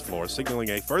floor, signaling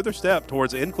a further step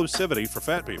towards inclusivity for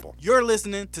fat people. You're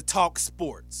listening to Talk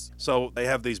Sports. So they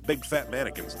have these big fat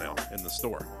mannequins now in the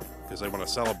store because they want to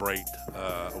celebrate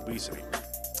obesity.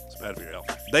 It's bad for your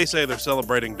health. They say they're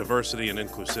celebrating diversity and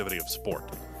inclusivity of sport,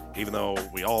 even though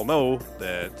we all know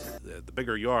that the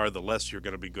bigger you are, the less you're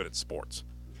going to be good at sports,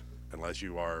 unless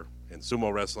you are in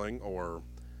sumo wrestling or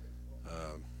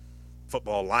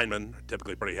football linemen,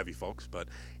 typically pretty heavy folks. But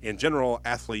in general,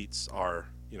 athletes are,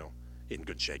 in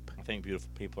good shape. I think beautiful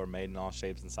people are made in all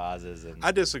shapes and sizes. And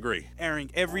I disagree. Airing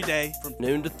every day from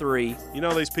noon to 3.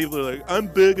 These people are like, I'm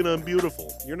big and I'm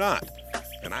beautiful. You're not.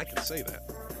 And I can say that.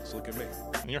 Just look at me.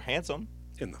 you're handsome.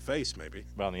 In the face, maybe.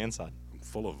 But on the inside. I'm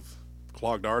full of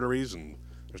clogged arteries and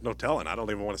there's no telling. I don't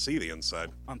even want to see the inside.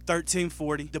 on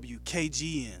 1340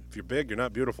 WKGN. If you're big, you're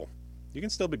not beautiful. You can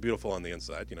still be beautiful on the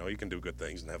inside. You can do good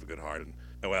things and have a good heart. And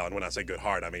when I say good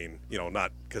heart, I mean,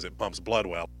 not because it pumps blood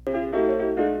well.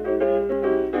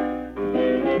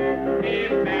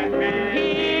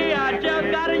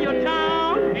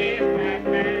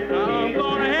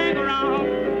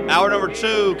 Hour number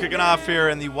 2 kicking off here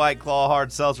in the White Claw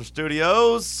Hard Seltzer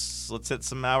Studios. Let's hit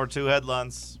some hour 2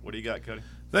 headlines. What do you got, Cody?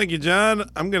 Thank you, John.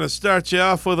 I'm going to start you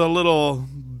off with a little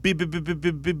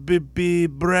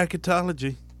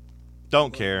bracketology.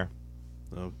 Don't care.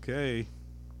 Okay.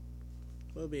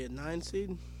 Will it be a 9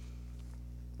 seed?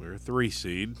 We're a 3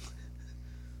 seed.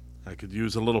 I could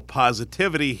use a little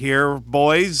positivity here,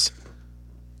 boys.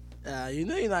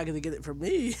 You're not going to get it from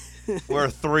me. We're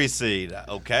a 3 seed,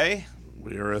 okay?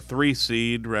 We are a 3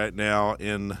 seed right now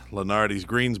in Lenardi's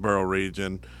Greensboro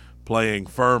region playing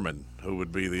Furman, who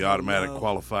would be the automatic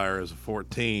qualifier as a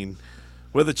 14,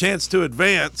 with a chance to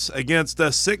advance against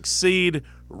a 6 seed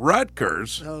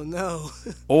Rutgers. Oh, no.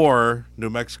 Or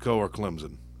New Mexico or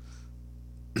Clemson.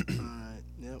 All right,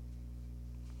 yep.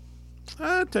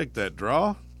 I'd take that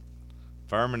draw.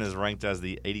 Furman is ranked as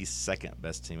the 82nd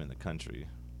best team in the country.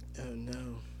 Oh,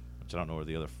 no. Which I don't know where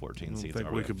the other 14 I seeds think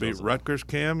are. we could beat Rutgers,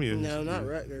 Cam? No, not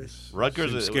Rutgers.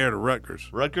 Rutgers Seem scared of Rutgers.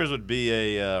 Rutgers would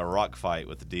be a rock fight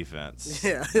with the defense.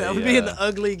 Yeah, that would be an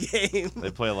ugly game.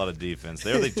 They play a lot of defense.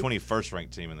 They're the 21st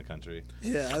ranked team in the country.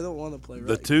 Yeah, I don't want to play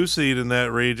The Rutgers. 2 seed in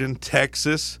that region,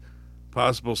 Texas,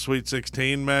 possible Sweet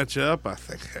 16 matchup. I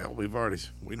think we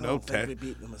know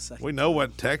we know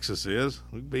what Texas is.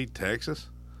 We beat Texas.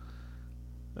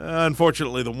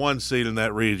 Unfortunately, the 1 seed in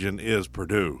that region is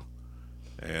Purdue,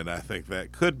 and I think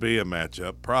that could be a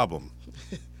matchup problem.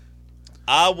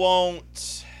 I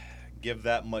won't give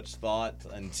that much thought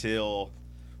until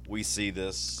we see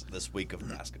this week of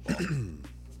basketball.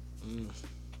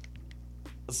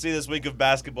 Let's see this week of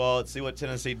basketball. Let's see what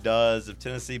Tennessee does. If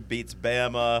Tennessee beats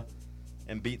Bama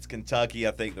and beats Kentucky,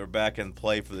 I think they're back in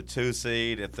play for the 2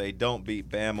 seed. If they don't beat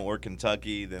Bama or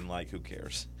Kentucky, then, who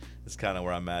cares? It's kind of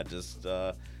where I'm at. Just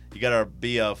you got to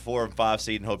be a 4 and 5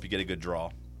 seed and hope you get a good draw.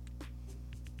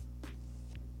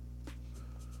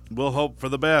 We'll hope for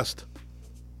the best.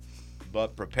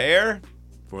 But prepare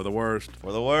for the worst.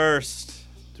 For the worst.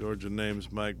 Georgia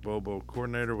names Mike Bobo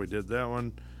coordinator. We did that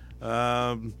one.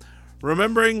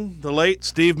 Remembering the late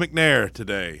Steve McNair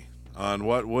today on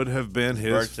what would have been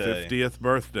his 50th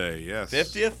birthday. Yes.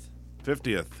 50th?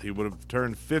 50th. He would have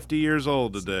turned 50 years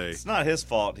old today. It's not his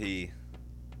fault he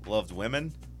loved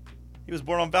women. He was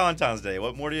born on Valentine's Day.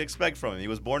 What more do you expect from him? He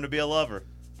was born to be a lover.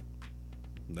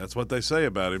 That's what they say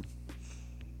about him.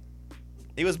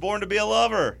 He was born to be a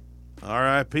lover.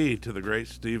 R.I.P. to the great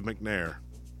Steve McNair.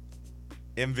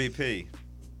 MVP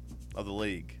of the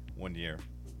league 1 year.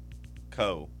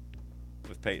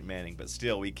 With Peyton Manning, but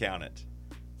still we count it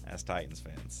as Titans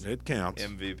fans. It counts.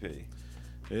 MVP.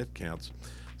 It counts.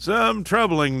 Some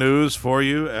troubling news for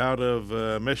you out of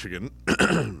Michigan.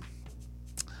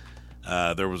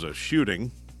 There was a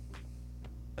shooting.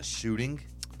 A shooting?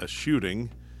 A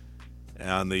shooting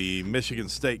on the Michigan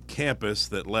State campus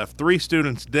that left 3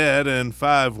 students dead and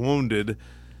 5 wounded.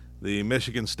 The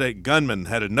Michigan State gunman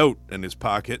had a note in his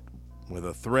pocket with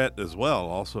a threat as well.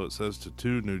 Also, it says to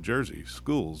 2 New Jersey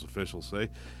schools, officials say.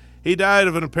 He died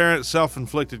of an apparent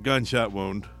self-inflicted gunshot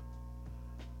wound.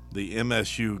 The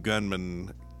MSU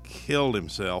gunman killed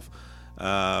himself.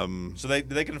 So did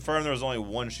they confirm there was only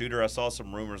 1 shooter? I saw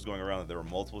some rumors going around that there were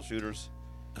multiple shooters.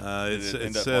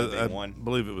 It says, I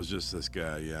believe it was just this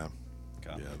guy, yeah.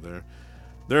 Okay. Yeah,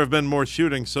 there have been more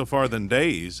shootings so far than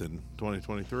days in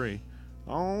 2023.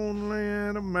 Only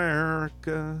in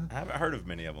America. I haven't heard of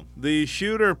many of them. The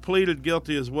shooter pleaded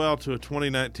guilty as well to a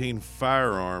 2019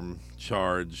 firearm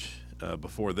charge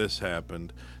before this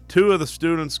happened. 2 of the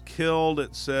students killed,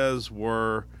 it says,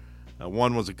 were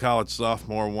one was a college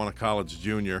sophomore, one a college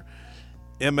junior.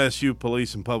 MSU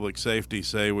Police and Public Safety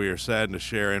say we are saddened to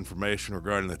share information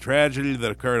regarding the tragedy that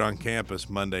occurred on campus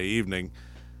Monday evening.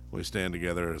 We stand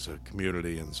together as a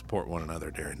community and support one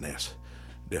another during this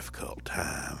difficult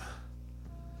time.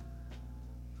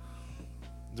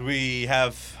 Do we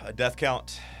have a death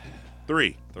count?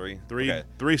 Three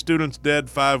Okay. students dead,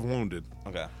 5 wounded.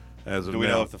 Okay. As of Do we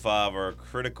now. know if the 5 are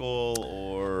critical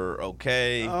or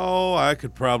okay? Oh, I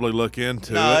could probably look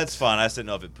into it. No, that's fine. I just didn't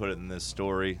know if it put it in this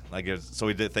story. So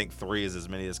we did think 3 is as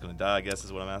many as going to die, I guess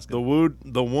is what I'm asking.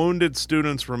 The wounded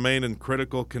students remain in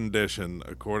critical condition,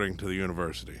 according to the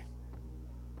university.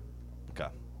 Okay.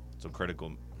 So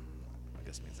critical, I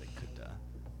guess, means they could die.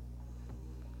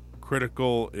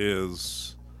 Critical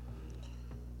is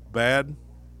bad,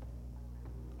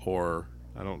 or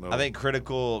I don't know. I think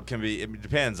critical can be, it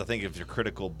depends. I think if you're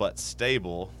critical but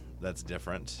stable, that's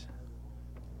different.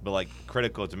 But like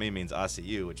critical to me means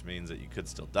ICU, which means that you could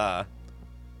still die.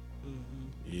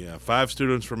 Yeah, 5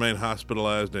 students remain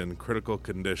hospitalized in critical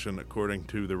condition, according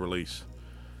to the release.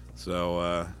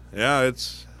 So, yeah,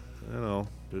 it's,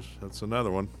 that's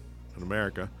another one in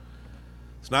America.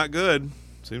 It's not good.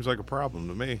 Seems like a problem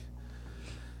to me.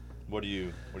 What do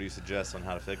you suggest on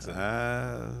how to fix it?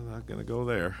 Not going to go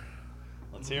there.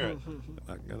 Let's hear it.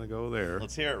 Not going to go there.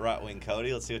 Let's hear it, Right Wing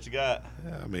Cody. Let's see what you got.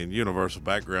 Yeah, I mean, universal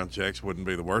background checks wouldn't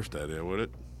be the worst idea, would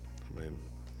it? I mean,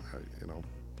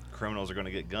 Criminals are going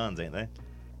to get guns, ain't they?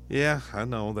 Yeah, I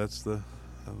know. That's the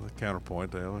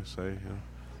counterpoint. They always say,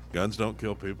 guns don't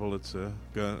kill people. It's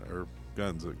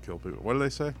guns that kill people. What do they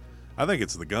say? I think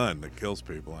it's the gun that kills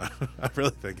people. I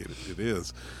really think it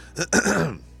is.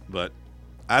 But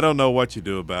I don't know what you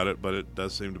do about it, but it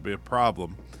does seem to be a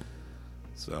problem.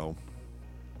 So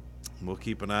we'll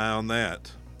keep an eye on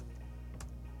that.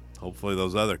 Hopefully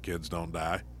those other kids don't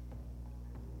die.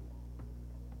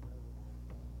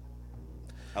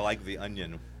 I like The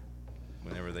Onion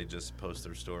whenever they just post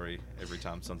their story every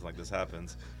time something like this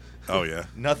happens. Oh, yeah.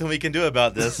 Nothing we can do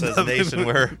about this as a nation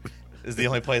where is the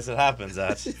only place it happens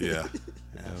at. Yeah.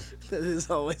 That is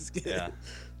always good. Yeah.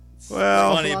 It's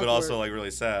Well, funny, but also Clockwork. like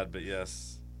really sad, but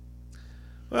yes.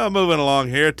 Well, moving along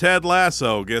here, Ted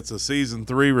Lasso gets a season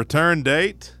 3 return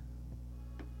date.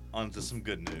 On to some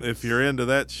good news. If you're into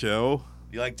that show,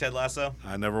 You like Ted Lasso?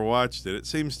 I never watched it. It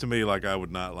seems to me like I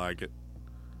would not like it.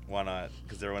 Why not?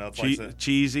 Because everyone else likes it?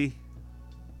 Cheesy.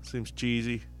 Seems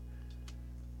cheesy.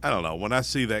 I don't know. When I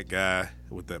see that guy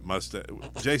with that mustache,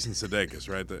 Jason Sudeikis,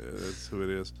 right? That's who it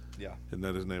is. Yeah. Isn't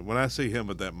that his name? When I see him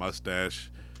with that mustache,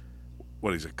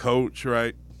 he's a coach,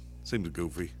 right? Seems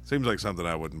goofy. Seems like something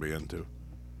I wouldn't be into.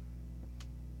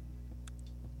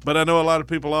 But I know a lot of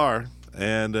people are.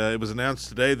 And it was announced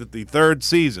today that the 3rd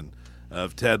season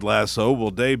of Ted Lasso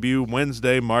will debut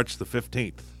Wednesday, March the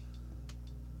 15th.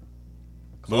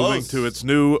 Moving to its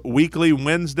new weekly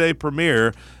Wednesday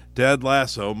premiere, Ted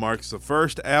Lasso marks the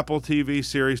first Apple TV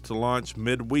series to launch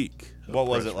midweek. What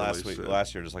was Press it last release week? said.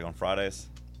 Last year, just like on Fridays?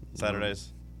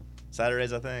 Saturdays?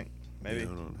 Saturdays, I think. Maybe.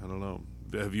 I don't know.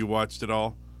 Have you watched it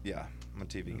all? Yeah. I'm a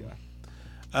TV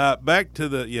guy. Back to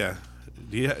the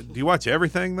Do you watch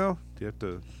everything though? Do you have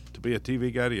to be a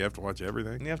TV guy? Do you have to watch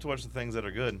everything? And you have to watch the things that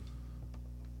are good.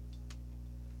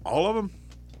 All of them?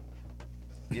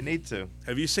 You need to.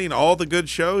 Have you seen all the good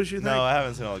shows? You think? No, I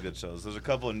haven't seen all the good shows. There's a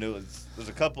couple of new ones.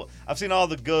 I've seen all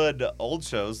the good old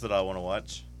shows that I want to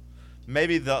watch.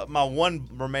 Maybe my one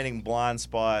remaining blind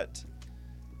spot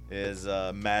is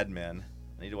Mad Men.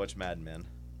 I need to watch Mad Men.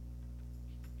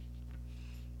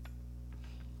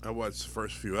 I watched the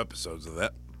first few episodes of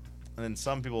that. And then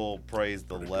some people praise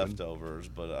The Pretty good. Leftovers,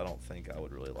 but I don't think I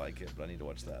would really like it. But I need to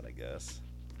watch that, I guess,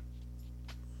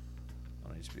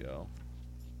 on HBO.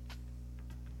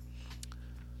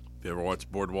 You ever watch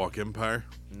Boardwalk Empire?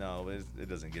 No, it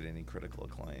doesn't get any critical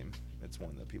acclaim. It's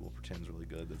one that people pretend is really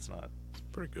good. That's not.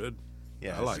 Pretty good.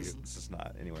 Yeah, I it's like just, it. It's just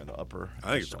not anywhere in the upper.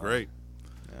 I think it's echelon. great.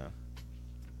 Yeah,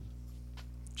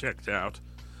 Checked out.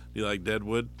 You like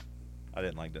Deadwood? I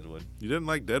didn't like Deadwood. You didn't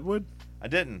like Deadwood? I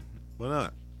didn't. Why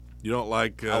not? You don't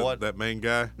like that main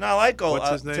guy? No, I like What's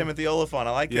his name? Timothy Oliphant.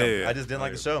 I like Yeah, him. yeah, I just didn't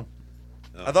like the show.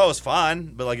 Oh. I thought it was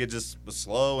fine, but like it just was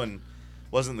slow and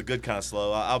wasn't the good kind of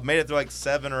slow. I made it through like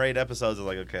 7 or 8 episodes. I was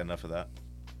like, okay, enough of that.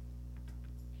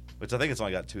 Which I think it's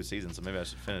only got 2 seasons, so maybe I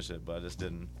should finish it, but I just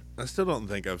didn't. I still don't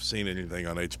think I've seen anything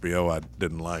on HBO I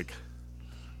didn't like.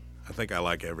 I think I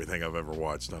like everything I've ever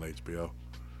watched on HBO.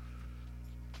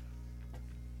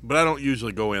 But I don't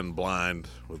usually go in blind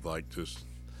with like just...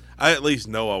 I at least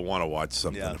know I want to watch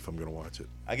something if I'm going to watch it.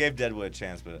 I gave Deadwood a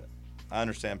chance, but I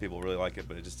understand people really like it,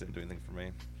 but it just didn't do anything for me.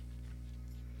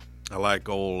 I like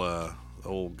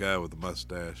old guy with the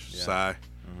mustache, Yeah. Cy.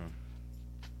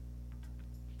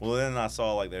 Well, then I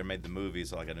saw like they made the movie,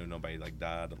 so like I knew nobody like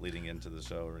died leading into the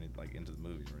show or like into the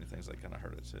movie or anything. So I kind of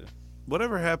heard it too.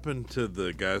 Whatever happened to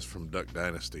the guys from Duck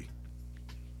Dynasty?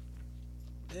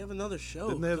 They have another show.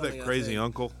 Didn't they have coming, that I crazy think.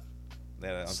 uncle? They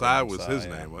had Uncle Cy Tom was Cy, his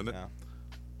yeah. name, wasn't it? Yeah. Is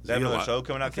Is that he another alive? show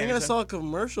coming out? I think I Candace? saw a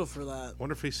commercial for that.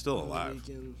 Wonder if he's still over the alive.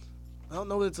 weekend. I don't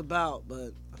know what it's about,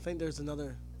 but I think there's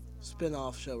another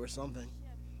spin-off show or something.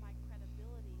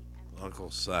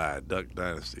 Uncle Cy, Duck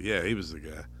Dynasty. Yeah, he was the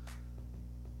guy.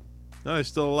 No, he's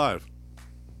still alive.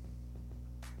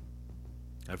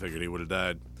 I figured he would have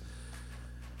died.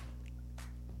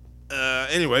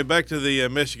 Anyway, back to the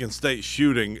Michigan State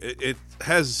shooting. It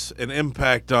has an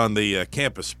impact on the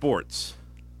campus sports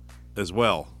as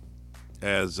well,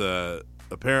 as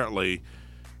apparently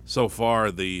so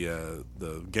far the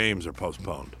games are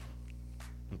postponed.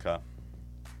 Okay.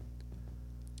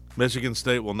 Michigan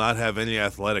State will not have any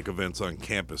athletic events on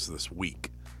campus this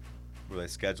week. Were they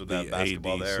scheduled The that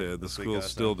basketball AD there? said the this week, school's I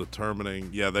still assume? determining.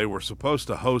 Yeah, they were supposed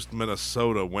to host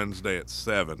Minnesota Wednesday at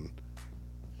 7.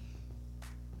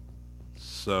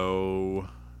 So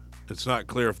it's not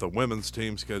clear if the women's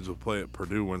team scheduled to play at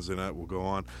Purdue Wednesday night will go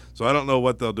on. So I don't know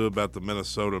what they'll do about the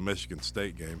Minnesota-Michigan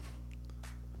State game.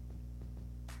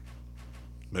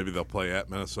 Maybe they'll play at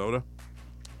Minnesota.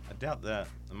 I doubt that.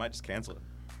 They might just cancel it.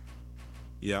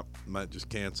 Yep, might just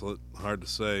cancel it. Hard to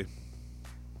say.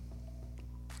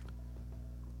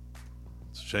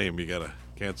 It's a shame you got to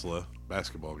cancel a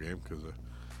basketball game because of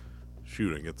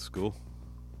shooting at the school.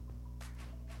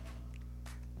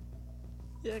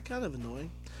 Yeah, kind of annoying.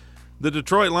 The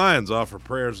Detroit Lions offer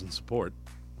prayers and support.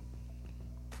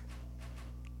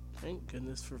 Thank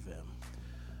goodness for them.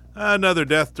 Another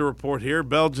death to report here.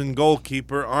 Belgian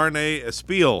goalkeeper Arne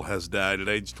Espiel has died at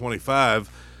age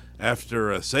 25 after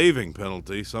a saving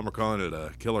penalty. Some are calling it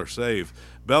a killer save.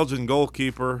 Belgian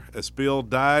goalkeeper Espiel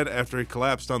died after he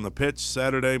collapsed on the pitch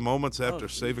Saturday, moments after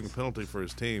geez. saving a penalty for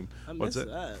his team. I What's missed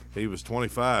it? that. He was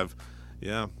 25.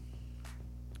 Yeah.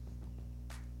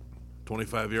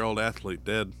 25-year-old athlete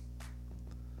dead.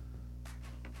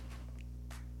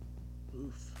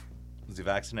 Oof. Was he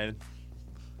vaccinated?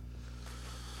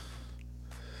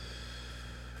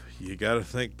 You got to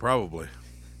think probably,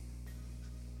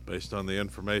 based on the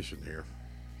information here,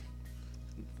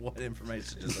 What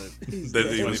information is it?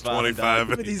 that he was 25 25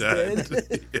 and But he he's died.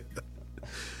 dead. Yeah.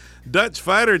 Dutch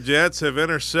fighter jets have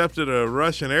intercepted a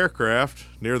Russian aircraft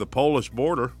near the Polish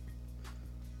border.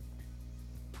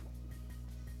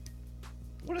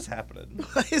 What is happening?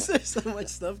 Why is there so much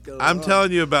stuff going on? I'm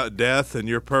telling you about death, and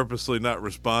you're purposely not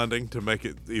responding to make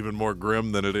it even more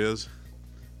grim than it is.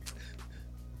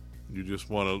 You just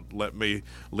want to let me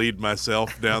lead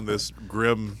myself down this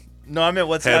grim. No, I meant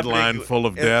what's Headline happening full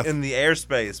of death. in the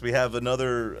airspace. We have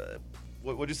another.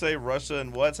 What'd you say? Russia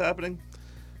and what's happening?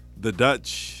 The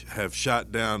Dutch have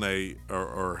shot down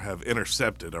or have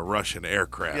intercepted a Russian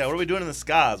aircraft. Yeah, what are we doing in the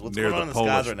skies? What's Near going on the in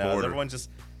the skies Polish right now? Is border. everyone just?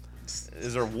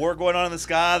 Is there a war going on in the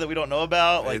sky that we don't know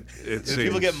about? Like, It do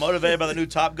people seems- get motivated by the new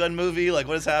Top Gun movie? Like,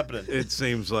 what is happening? It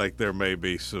seems like there may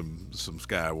be some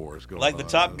sky wars going on. Like the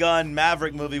Top Gun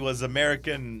Maverick movie was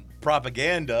American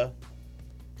propaganda,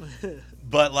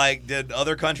 but like, did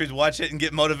other countries watch it and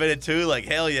get motivated too? Like,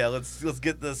 hell yeah, let's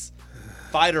get this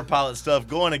fighter pilot stuff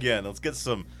going again. Let's get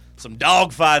some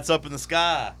dog fights up in the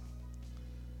sky.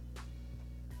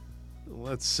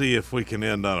 Let's see if we can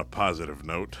end on a positive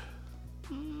note.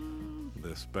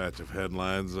 This batch of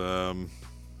headlines. I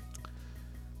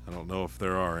don't know if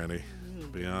there are any, to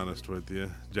be honest with you.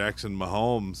 Jackson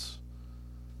Mahomes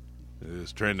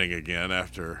is trending again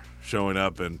after showing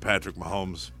up in Patrick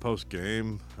Mahomes'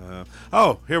 postgame.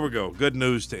 Here we go. Good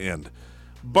news to end.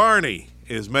 Barney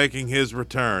is making his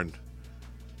return.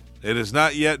 It has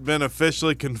not yet been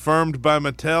officially confirmed by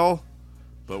Mattel,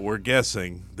 but we're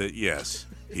guessing that yes,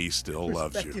 he still We're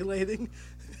loves you. speculating.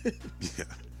 Yeah.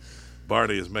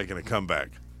 Barney is making a comeback.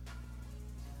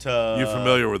 To You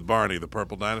familiar with Barney, the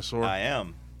purple dinosaur? I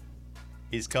am.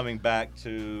 He's coming back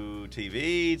to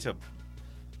TV, to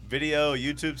video,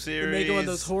 YouTube They series. make one of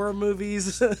those horror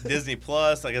movies. Disney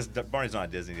Plus. I guess Barney's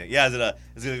not Disney yet. Yeah,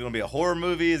 is it going to be a horror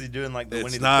movie? Is he doing like the Winnie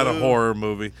It's the not a Pooh? horror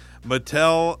movie.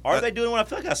 Mattel. Are they doing one? I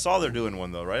feel like I saw they're doing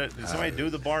one though, right? Did somebody do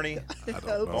the Barney I don't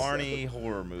know. Barney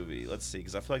horror movie? Let's see,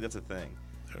 because I feel like that's a thing.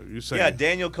 You saying? Yeah,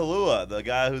 Daniel Kaluuya, the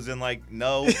guy who's in like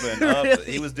Nope and Up.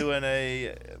 Really? He was doing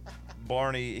a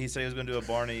Barney. He said he was going to do a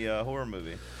Barney horror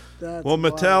movie. That's Well,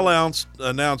 Mattel wild.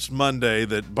 announced Monday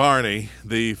that Barney,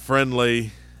 the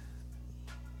friendly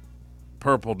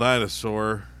purple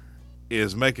dinosaur,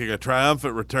 is making a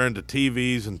triumphant return to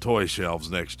TVs and toy shelves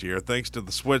next year. Thanks to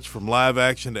the switch from live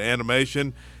action to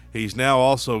animation, he's now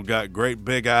also got great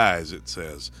big eyes, it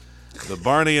says. The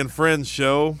Barney and Friends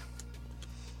show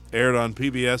aired on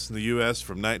PBS in the U.S.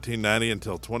 from 1990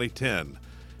 until 2010.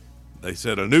 They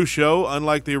said a new show,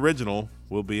 unlike the original,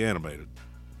 will be animated.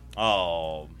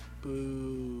 Oh,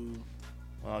 Boo.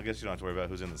 well, I guess you don't have to worry about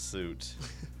who's in the suit.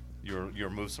 You'll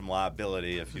remove some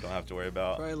liability if you don't have to worry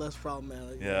about. Probably less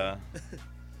problematic. Yeah.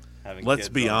 Having Let's kids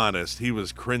be on. honest, he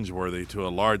was cringeworthy to a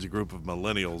large group of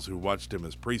millennials who watched him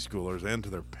as preschoolers and to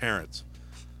their parents.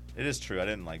 It is true. I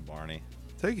didn't like Barney.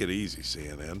 Take it easy,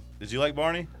 CNN. Did you like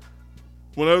Barney?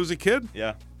 When I was a kid?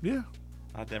 Yeah. Yeah.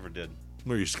 I never did.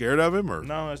 Were you scared of him, or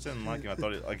No, I just didn't like him. I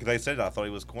thought, like they said, I thought he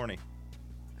was corny.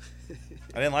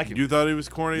 I didn't like him. you thought he was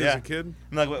corny as Yeah. a kid?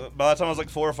 And, like, by the time I was like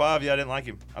 4 or 5, yeah, I didn't like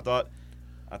him. I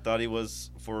thought he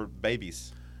was for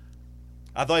babies.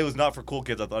 I thought he was not for cool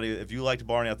kids. I thought if you liked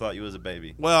Barney, I thought you was a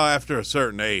baby. Well, after a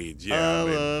certain age, yeah. I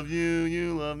mean, love you,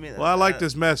 you love me. well, I liked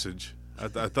his message. I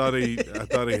thought he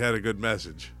had a good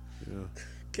message. Yeah.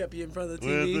 Kept you in front of the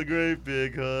With a TV. great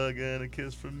big hug and a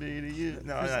kiss from me to you.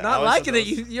 No, It's I not always liking thought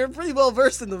it. You're pretty well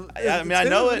versed in the. I mean, I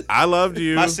know it. I loved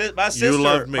you. My sister, you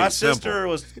loved me. my Simple. sister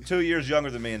was 2 years younger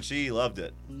than me, and she loved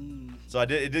it. So it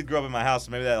did grow up in my house.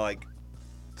 Maybe that like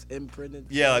Imprinted.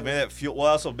 yeah, like maybe that fueled. Well,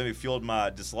 also maybe fueled my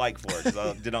dislike for it because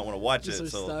I did not want to watch Just it.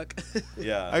 so So stuck.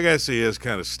 yeah, I guess he is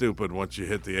kind of stupid once you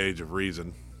hit the age of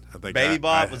reason. I think Baby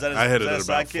Bop, I, was that his- I hit was it that at his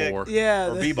about sidekick? 4. Yeah.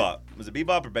 or Bebop. Was it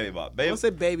Bebop or Baby Bop? I Baby. want to say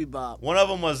Baby Bop, One of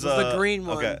them was Was the green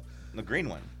one. Okay, the green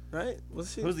one. right?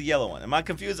 Was she? Who's the yellow one? Am I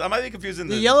confused? I might be confusing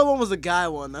The yellow one was the guy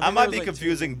one. I think might there was be like two.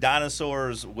 confusing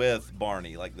dinosaurs with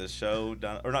Barney, like the show,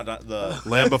 or not the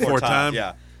Land Before Time?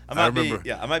 Yeah, I might remember. Be,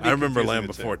 yeah, I might be. I remember confusing Land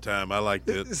the two. Before Time. I liked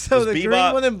it. So Was the Bebop-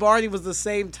 green one and Barney was the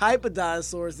same type of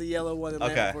dinosaur as the yellow one in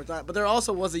Land Okay. Before Time, but there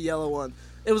also was a yellow one.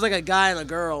 It was like a guy and a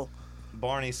girl,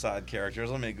 Barney side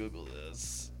characters. Let me Google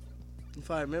this.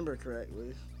 if I remember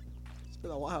correctly. It's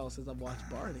been a while since I've watched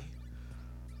Barney.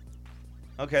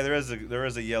 Okay, there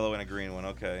is a yellow and a green one.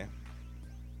 Okay.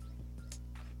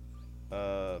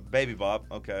 Baby Bop.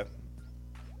 Okay.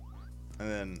 And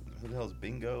then who the hell's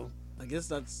Bingo? I guess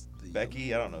that's the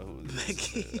Becky. I don't know who. This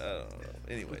Becky. Is. I don't know.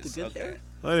 Anyways, With the good okay. hair?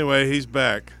 Well, anyway, he's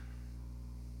back.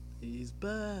 He's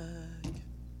back.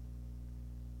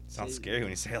 Sounds scary when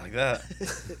you say it like that.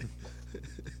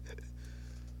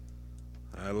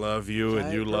 I love you and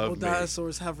Giant you purple love me.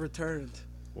 dinosaurs have returned.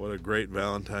 What a great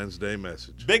Valentine's Day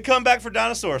message. Big comeback for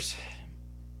dinosaurs.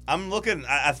 I'm looking.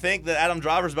 I think that Adam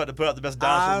Driver's about to put out the best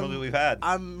dinosaur movie we've had.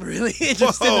 I'm really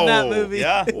interested in that Whoa. movie.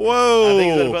 Yeah. Whoa! I think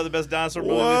he's going to put out the best dinosaur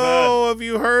movie we've had. Whoa! Have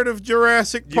you heard of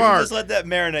Jurassic You can Park? just let that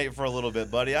marinate for a little bit,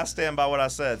 buddy. I stand by what I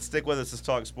said. Stick with us. Let's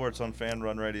talk sports on Fan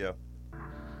Run Radio.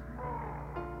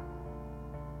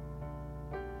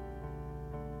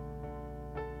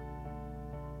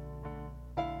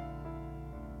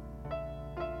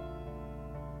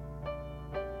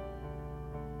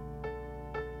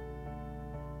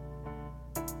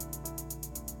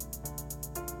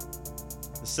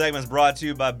 The segment's brought to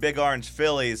you by Big Orange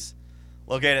Phillies,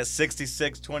 located at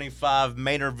 6625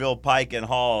 Maynardville Pike in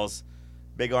Halls.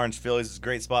 Big Orange Phillies is a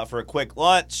great spot for a quick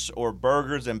lunch or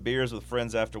burgers and beers with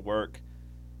friends after work.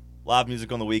 Live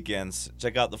music on the weekends.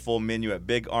 Check out the full menu at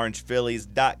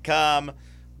bigorangephillies.com.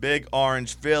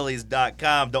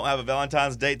 Bigorangephillies.com. Don't have a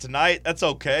Valentine's date tonight? That's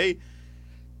okay.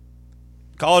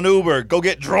 Call an Uber. Go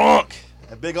get drunk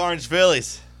at Big Orange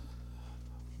Phillies.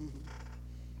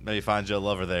 Maybe find you a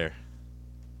lover there.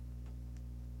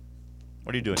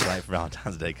 What are you doing tonight for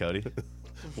Valentine's Day, Cody?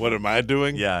 What am I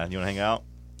doing? Yeah, you want to hang out?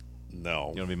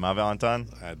 No, You want to be my Valentine?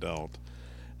 I don't.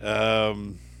 You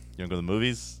want to go to the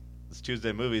movies? It's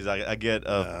Tuesday movies. I get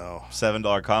a No.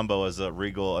 $7 combo as a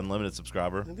Regal Unlimited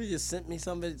subscriber. Maybe just sent me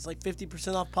some. It's like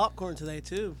 50% off popcorn today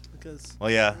too, because Well,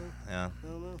 yeah. I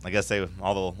don't know. I guess they want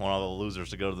all the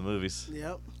losers to go to the movies.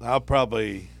 Yep. I'll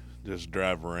probably just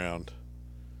drive around.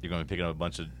 You're going to be picking up a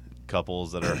bunch of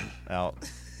couples that are out.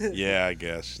 Yeah, I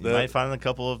guess. You might find a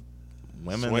couple of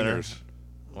women swingers.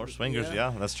 that are, or swingers.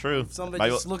 Yeah. Yeah, that's true. Somebody Might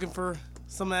just looking for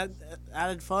some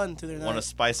added fun to their want to night.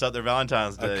 spice up their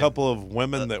Valentine's Day. A couple of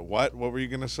women that what? What were you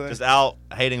gonna say? just out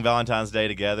hating Valentine's Day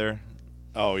together.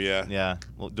 Oh yeah, Yeah,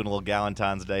 doing a little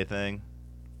Galentine's Day thing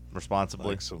responsibly.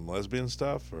 like some lesbian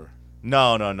stuff, or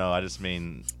No. I just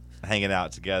mean hanging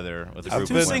out together with a I've group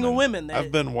Two been- of single women.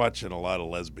 I've been watching a lot of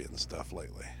lesbian stuff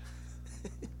lately.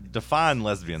 Define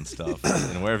lesbian stuff,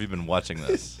 and where have you been watching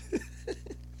this?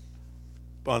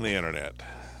 On the internet.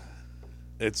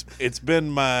 It's been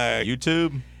my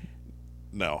YouTube?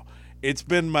 no, it's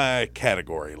been my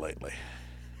category lately.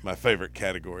 My favorite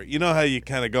category. You know how you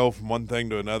kind of go from one thing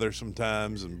to another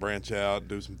sometimes and branch out,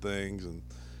 do some things, and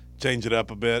change it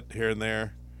up a bit here and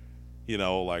there. You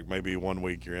know, like maybe one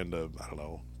week you're into, I don't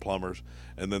know, plumbers,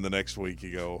 and then the next week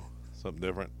you go, Something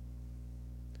different.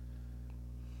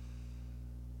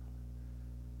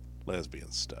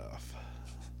 Lesbian stuff.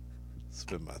 It's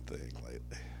been my thing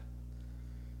lately.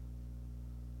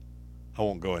 I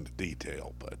won't go into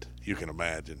detail, but you can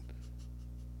imagine.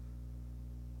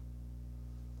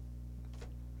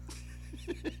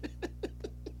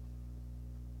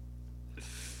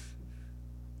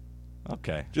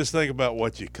 Okay. Just think about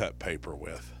what you cut paper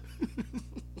with.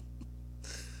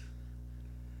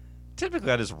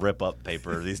 Typically, I just rip up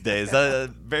paper these days. I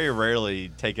very rarely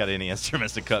take out any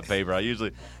instruments to cut paper. I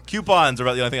usually coupons are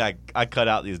about the only thing I cut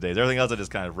out these days. Everything else I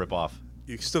just kind of rip off.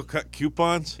 You can still cut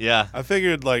coupons? Yeah. I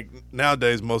figured, like,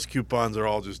 nowadays most coupons are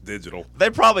all just digital.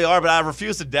 They probably are, but I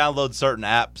refuse to download certain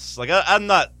apps. Like I'm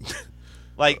not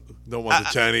like. Don't want the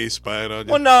Chinese spying on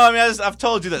you? Well, no, I mean I've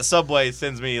told you that Subway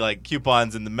sends me like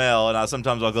coupons in the mail, and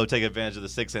sometimes I'll go take advantage of the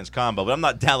 6-inch combo. But I'm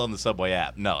not downloading the Subway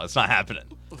app. No, it's not happening.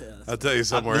 I'll tell you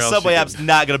somewhere The else. Subway app's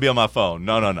not going to be on my phone.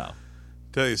 No.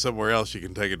 Tell you somewhere else you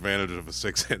can take advantage of a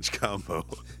 6-inch combo.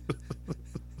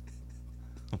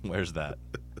 Where's that?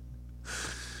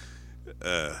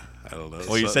 I don't know.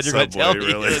 Well, you said you're going to tell me.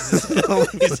 Really.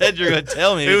 You said you're going to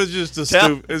tell me. It was just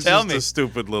a a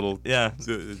stupid little. Yeah.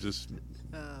 It's just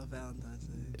Valentine's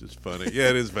Day. just funny. Yeah,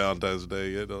 it is Valentine's Day.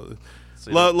 You know,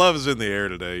 So love is in the air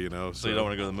today. You know. So you don't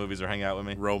want to go to the movies or hang out with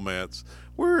me? Romance.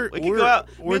 We can go out.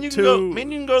 We're Me two.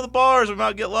 and you can go to the bars. We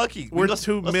might get lucky. We're Let's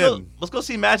two go- men. Let's go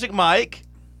see Magic Mike.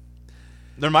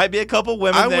 There might be a couple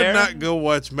women I there. would not go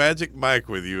watch Magic Mike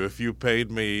with you if you paid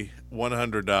me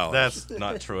 $100. That's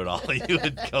not true at all. You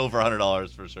would go for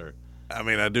 $100 for sure. I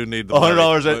mean, I do need the money,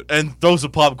 $100 but- and throw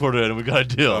some popcorn in, and we got a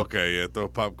deal. Okay, yeah, throw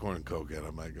popcorn and Coke in. I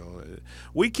might go.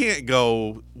 We can't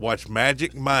go watch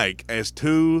Magic Mike as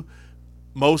two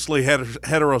mostly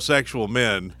heterosexual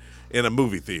men in a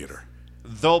movie theater.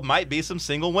 There might be some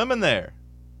single women there.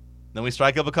 Then we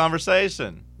strike up a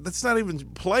conversation. That's not even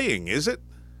playing, is it?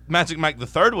 Magic Mike, the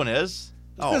third one is.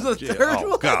 Oh, The gee, third oh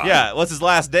one? God. Yeah, what's his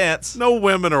last dance? No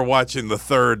women are watching the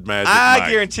third Magic I Mike.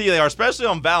 guarantee you they are, especially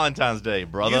on Valentine's Day,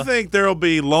 brother. You think there'll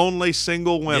be lonely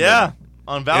single women Yeah,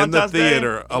 on in the Valentine's Day.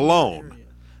 theater alone?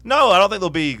 No, I don't think they'll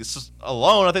be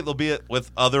alone. I think they'll be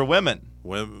with other women.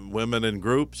 Women in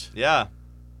groups? Yeah.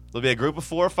 There'll be a group of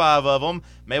 4 or 5 of them.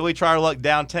 Maybe we try our luck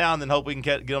downtown, then hope we can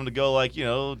get them to go, like,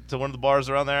 to one of the bars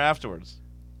around there afterwards.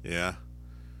 Yeah.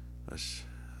 I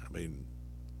mean,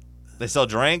 They sell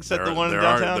drinks at the one in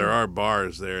downtown? there are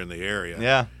bars there in the area.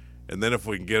 Yeah. And then if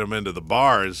we can get them into the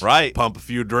bars, Right. pump a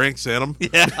few drinks in them.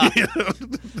 Yeah.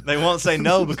 They won't say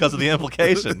no because of the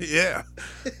implication. Yeah.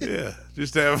 Yeah.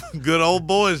 Just have a good old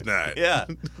boys' night. Yeah.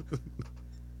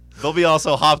 They'll be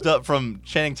also hopped up from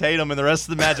Channing Tatum and the rest of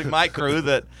the Magic Mike crew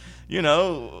that,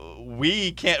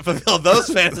 we can't fulfill those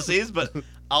fantasies, but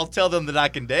I'll tell them that I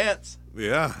can dance.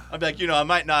 Yeah. I'll be like, I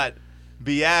might not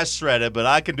be as shredded, but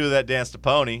I can do that dance to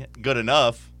Pony good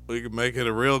enough. We could make it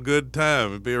a real good time.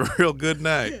 It'd be a real good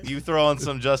night. You throw on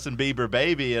some Justin Bieber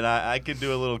Baby, and I can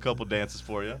do a couple dances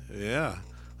for you. Yeah.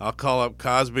 I'll call up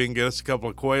Cosby and get us a couple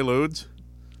of Quaaludes.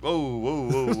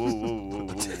 Whoa.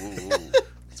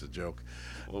 It's a joke.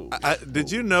 Whoa.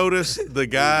 Did you notice the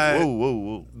guy?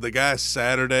 Whoa. The guy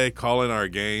Saturday calling our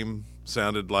game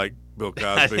sounded like Bill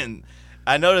Cosby.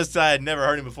 I noticed I had never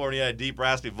heard him before, and he had a deep,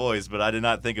 raspy voice, but I did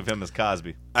not think of him as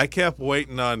Cosby. I kept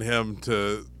waiting on him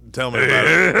to tell me about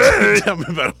it. Tell me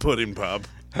about a pudding pop.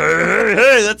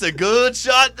 Hey, that's a good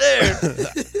shot there.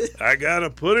 I got a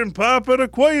pudding pop and a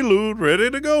Quaalude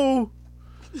ready to go.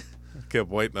 Kept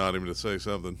waiting on him to say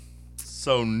something.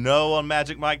 So no on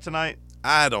Magic Mike tonight?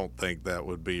 I don't think that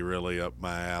would be really up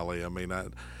my alley. I mean,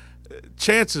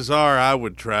 chances are I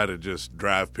would try to just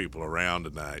drive people around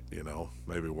tonight,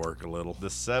 maybe work a little. The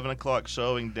 7 o'clock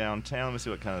showing downtown. Let me see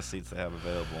what kind of seats they have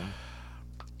available.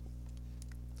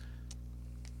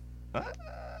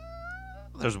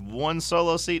 There's one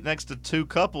solo seat next to 2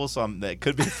 couples, so that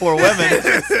could be 4 women.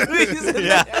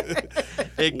 Yeah.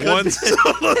 It could One be.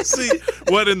 solo seat.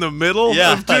 What, in the middle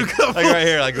Yeah, of 2 like couples? right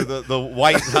here, like the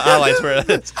white highlights where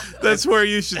it's That's where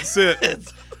you should sit.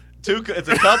 it's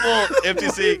a couple, empty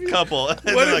seat, couple. And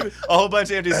What then, if- like a whole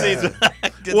bunch of empty seats.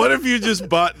 What if you just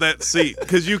bought that seat?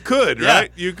 Because you could, Yeah.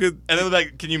 right? You could. And then they're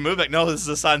like, can you move? Like, no, this is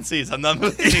assigned seats. I'm not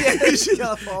moving.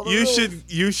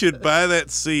 You should buy that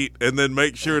seat and then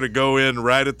make sure to go in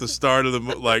right at the start of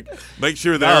make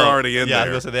sure they're already in yeah,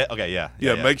 there. Okay, yeah.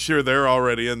 Yeah, make sure they're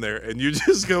already in there, and you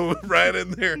just go right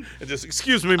in there and just,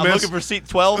 excuse me, I'm miss. looking for seat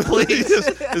 12, please.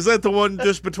 Is that the one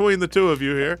just between the two of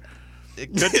you here?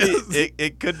 It could be.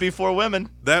 It could be 4 women.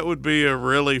 That would be a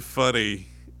really funny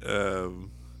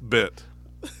bit.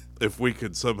 if we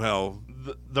could somehow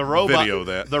the row video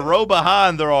that. The row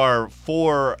behind, there are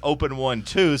 4 open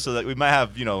 1-2, so that we might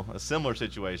have a similar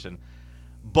situation.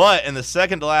 But in the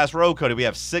second to last row, Cody, we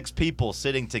have 6 people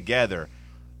sitting together.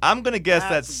 I'm gonna guess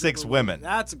that's a 6 group of women.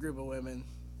 That's a group of women.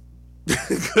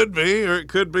 It could be, or it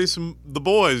could be the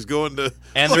boys going to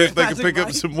And see they're- if they can pick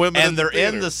up some women. And they're in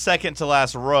theater. the second to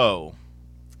last row.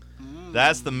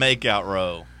 That's the makeout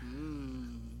row.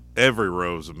 Every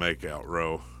row's a makeout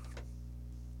row.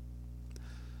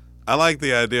 I like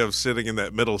the idea of sitting in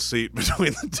that middle seat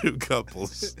between the 2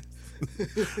 couples.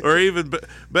 Or even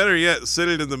better yet,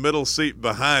 sitting in the middle seat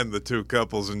behind the 2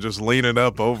 couples and just leaning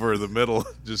up over the middle,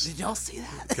 just Did y'all see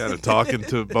that? kind of talking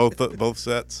to both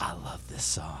sets. I love this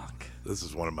song. This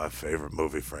is one of my favorite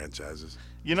movie franchises.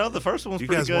 The first one was You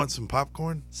pretty guys good. want some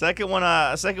popcorn? Second one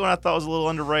I thought was a little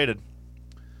underrated.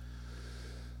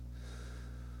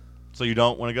 So you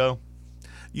don't want to go?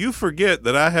 You forget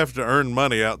that I have to earn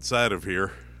money outside of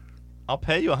here. I'll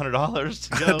pay you $100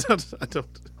 to I go. don't.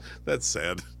 That's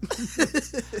sad.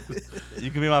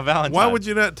 You can be my Valentine. Why would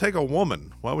you not take a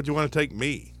woman? Why would you want to take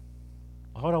me?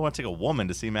 Why would I want to take a woman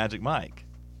to see Magic Mike?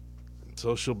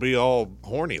 So she'll be all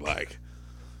horny like.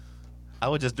 I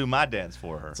would just do my dance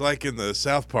for her. It's like in the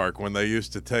South Park when they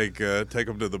used to take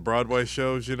them to the Broadway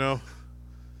shows. I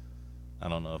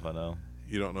don't know if I know.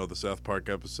 You don't know the South Park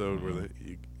episode where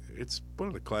it's one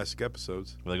of the classic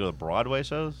episodes. Will they go to Broadway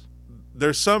shows?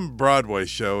 There's some Broadway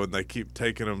show and they keep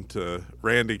taking them to.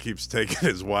 Randy keeps taking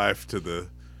his wife to the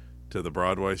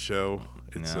Broadway show.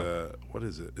 It's what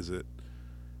is it? Is it?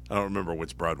 I don't remember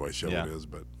which Broadway show it is,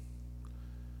 but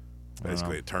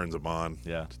basically it turns them on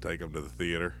to take them to the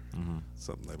theater. Mm-hmm.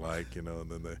 Something they like, and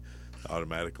then they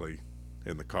automatically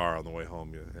in the car on the way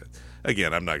home.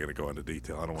 Again, I'm not going to go into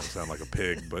detail. I don't want to sound like a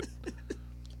pig, but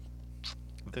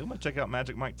I think I'm going to check out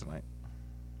Magic Mike tonight.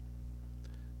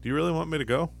 do you really want me to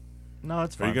go? No,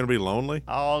 it's Are fine. you going to be lonely?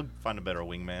 I'll find a better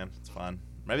wingman. It's fine.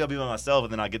 Maybe I'll be by myself,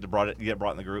 and then I get brought in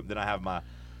the group. Then I have my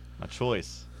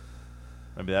choice.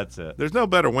 Maybe that's it. There's no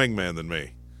better wingman than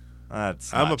me.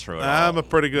 That's I'm not a- true at all. I'm a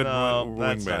pretty good no,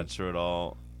 that's wingman. not true at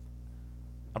all.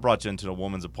 I brought you into a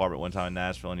woman's apartment one time in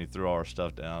Nashville, and you threw all our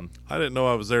stuff down. I didn't know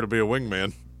I was there to be a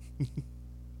wingman.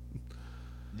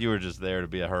 You were just there to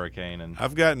be a hurricane, and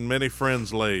I've gotten many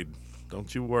friends laid.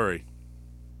 Don't you worry.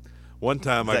 One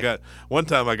time I got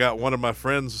one of my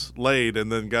friends laid, and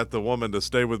then got the woman to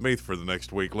stay with me for the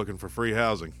next week, looking for free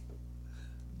housing.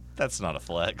 that's not a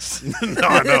flex. No,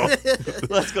 I know.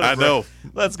 Let's go. To I break. know.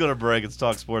 Let's go to break. It's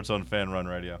Talk Sports on Fan Run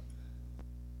Radio.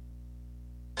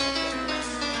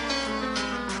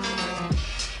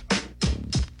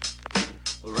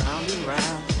 Round and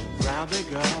round, round they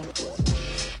go.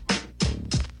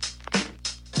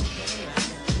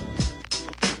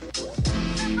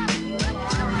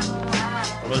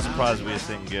 I'm really surprised we just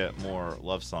didn't get more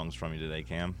love songs from you today,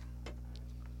 Cam.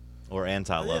 Or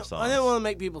anti-love songs. I didn't want to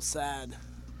make people sad.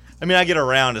 I mean, I Get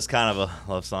Around is kind of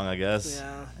a love song, I guess.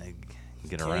 Yeah. I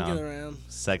get Can't around. get around.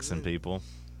 Sexing people.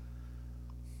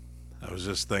 I was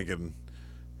just thinking,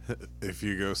 if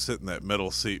you go sit in that middle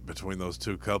seat between those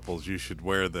 2 couples, you should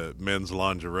wear the men's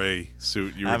lingerie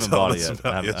suit you I were haven't bought telling it us yet.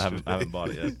 about I yesterday. haven't bought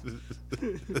it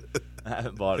yet. I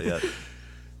haven't bought it yet.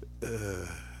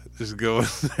 Just go in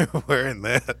there wearing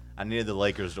that. I needed the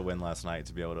Lakers to win last night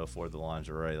to be able to afford the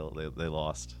lingerie. They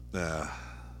lost.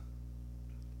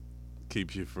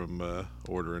 Keeps you from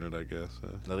ordering it, I guess.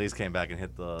 At least came back and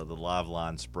hit the live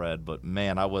line spread. But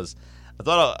man, I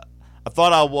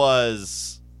thought I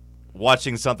was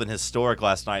watching something historic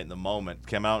last night in the moment.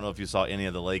 Cam, I don't know if you saw any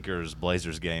of the Lakers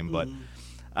Blazers game, but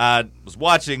I was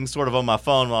watching sort of on my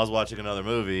phone while I was watching another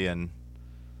movie, and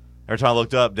every time I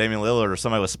looked up, Damian Lillard or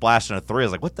somebody was splashing a 3. I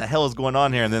was like, what the hell is going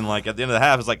on here? And then like at the end of the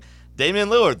half, it's like Damian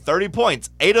Lillard, 30 points,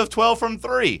 8 of 12 from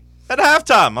 3 at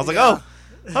halftime. I was like, oh,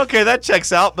 okay, that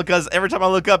checks out, because every time I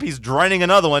look up, he's draining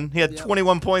another one. He had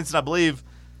 21 points, and I believe,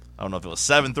 I don't know if it was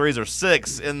 7 threes or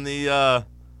 6 in the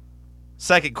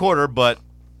second quarter, but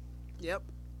Yep.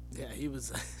 Yeah, he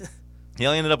was. he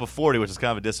only ended up with 40, which is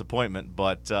kind of a disappointment.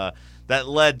 But that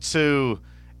led to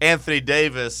Anthony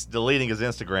Davis deleting his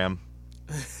Instagram.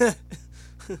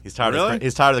 He's tired. Really?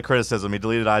 He's tired of the criticism. He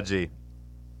deleted IG.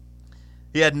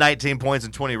 He had 19 points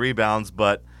and 20 rebounds,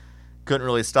 but couldn't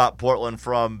really stop Portland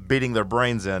from beating their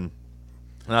brains in.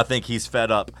 And I think he's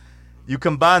fed up. You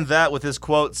combine that with his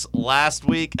quotes last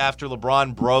week after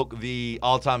LeBron broke the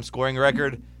all-time scoring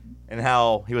record, and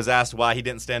how he was asked why he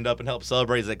didn't stand up and help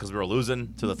celebrate. He's like, because we were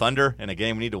losing to the Thunder in a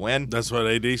game we need to win. That's what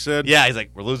AD said? Yeah, he's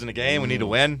like, we're losing a game, we need to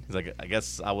win. He's like, I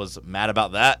guess I was mad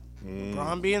about that.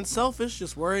 LeBron being selfish,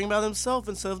 just worrying about himself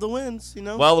instead of the wins, you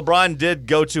know? Well, LeBron did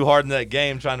go too hard in that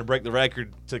game, trying to break the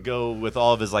record to go with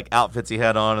all of his outfits he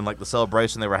had on and the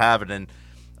celebration they were having. And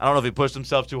I don't know if he pushed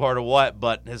himself too hard or what,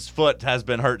 but his foot has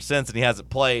been hurt since, and he hasn't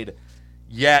played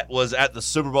yet. Was at the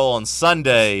Super Bowl on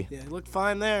Sunday. Yeah, he looked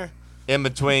fine there. In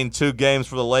between two games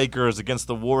for the Lakers against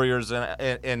the Warriors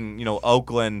in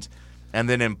Oakland, and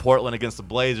then in Portland against the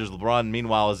Blazers. LeBron,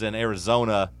 meanwhile, is in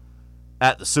Arizona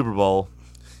at the Super Bowl,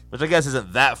 which I guess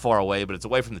isn't that far away, but it's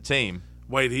away from the team.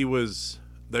 Wait, they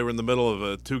were in the middle of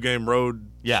a 2-game road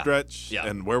stretch? Yeah.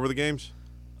 And where were the games?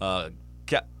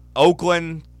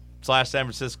 Oakland / San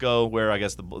Francisco, where I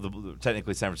guess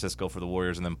technically San Francisco for the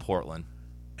Warriors, and then Portland.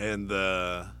 And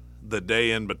the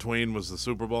day in between was the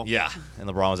Super Bowl? Yeah, and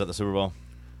LeBron was at the Super Bowl.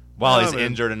 While he's man.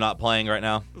 injured and not playing right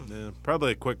now. Yeah,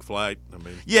 probably a quick flight.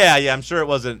 Yeah, I'm sure it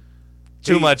wasn't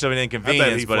too much of an I inconvenience.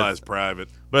 bet he flies private.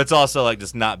 But it's also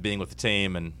just not being with the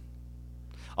team. And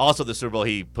also at the Super Bowl,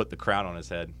 he put the crown on his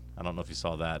head. I don't know if you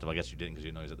saw that. Well, I guess you didn't because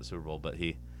you know he's at the Super Bowl. But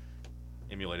he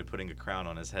emulated putting a crown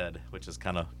on his head, which is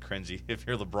kind of cringy if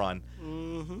you're LeBron.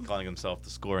 Mm-hmm. Calling himself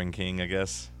the scoring king, I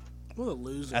guess. What a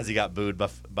loser. As he got booed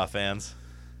by fans.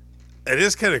 It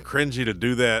is kind of cringy to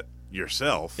do that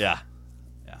yourself. Yeah.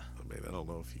 I don't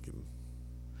know if you can.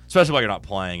 Especially while you're not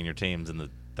playing and your team's in the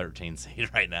 13th seed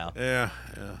right now. Yeah.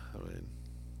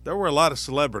 There were a lot of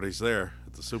celebrities there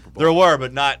at the Super Bowl. There were,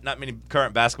 but not many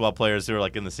current basketball players who are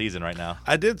in the season right now.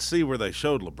 I did see where they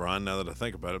showed LeBron, now that I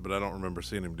think about it, but I don't remember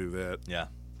seeing him do that. Yeah.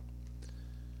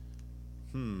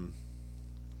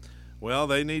 Well,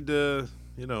 they need to,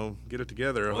 get it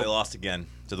together. Well, they lost again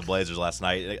to the Blazers last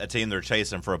night, a team they're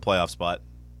chasing for a playoff spot.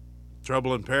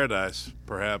 Trouble in paradise,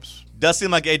 perhaps. Does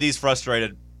seem like AD's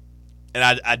frustrated,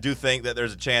 and I do think that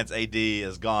there's a chance AD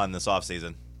is gone this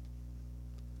offseason.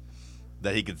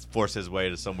 That he could force his way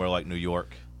to somewhere like New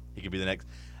York. He could be the next.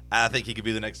 I think he could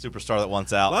be the next superstar that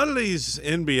wants out. A lot of these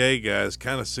NBA guys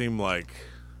kind of seem like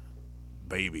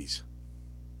babies.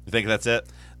 You think that's it?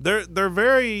 They're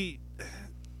very.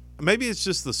 Maybe it's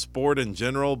just the sport in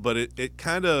general, but it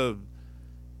kind of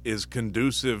is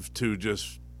conducive to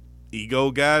just ego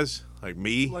guys. Like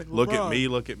me, Like look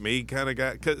LeBron. at me kind of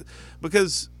guy.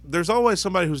 Because there's always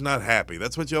somebody who's not happy.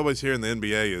 That's what you always hear in the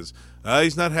NBA is,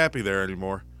 he's not happy there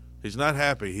anymore. He's not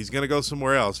happy. He's going to go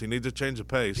somewhere else. He needs to change the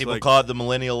pace. People call it the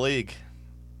Millennial League.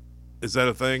 Is that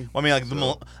a thing?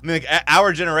 Well,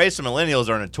 our generation, millennials,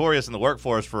 are notorious in the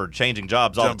workforce for changing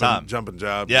jobs all the time. Jumping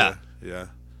jobs. Yeah.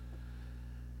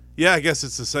 Yeah, I guess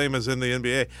it's the same as in the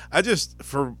NBA.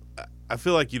 I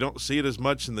feel like you don't see it as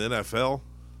much in the NFL,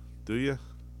 do you?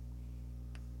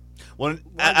 Well,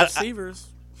 Wide receivers.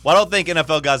 I don't think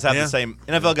NFL guys have Yeah. the same.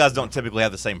 NFL guys don't typically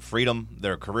have the same freedom.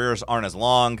 Their careers aren't as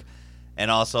long, and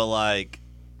also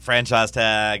franchise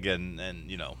tag and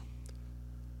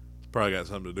Probably got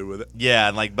something to do with it. yeah,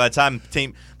 and by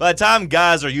the time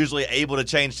guys are usually able to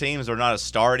change teams, they're not a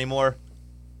star anymore.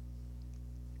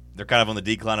 They're kind of on the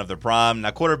decline of their prime.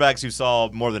 Now, quarterbacks you saw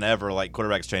more than ever,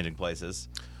 quarterbacks changing places,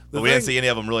 but we didn't see any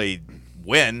of them really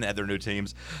win at their new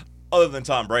teams, other than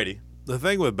Tom Brady. The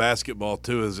thing with basketball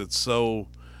too is it's so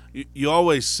you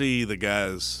always see the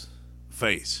guy's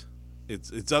face.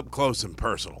 It's up close and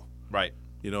personal. Right.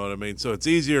 You know what I mean? So it's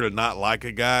easier to not like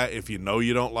a guy if you know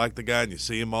you don't like the guy and you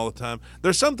see him all the time.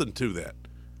 There's something to that.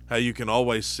 How you can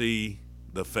always see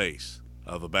the face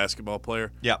of a basketball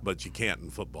player, Yeah. but you can't in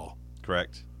football.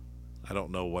 Correct. I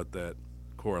don't know what that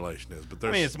correlation is, but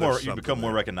there's It's more there's you something become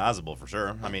more there. recognizable for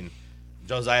sure.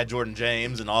 Josiah Jordan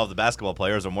James and all of the basketball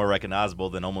players are more recognizable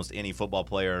than almost any football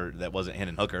player that wasn't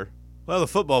Hendon Hooker. Well, the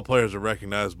football players are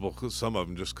recognizable, some of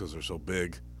them just because they're so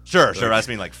big. Sure. I just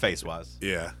mean face wise.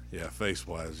 Yeah,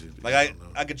 face-wise.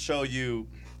 I could show you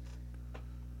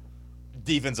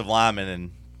defensive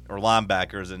linemen or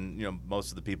linebackers, and most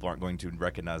of the people aren't going to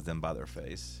recognize them by their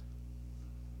face.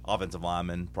 Offensive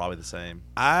linemen, probably the same.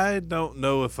 I don't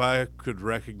know if I could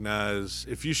recognize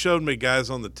if you showed me guys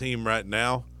on the team right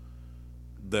now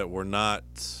that were not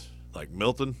like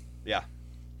Milton. Yeah.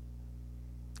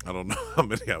 I don't know how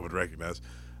many I would recognize.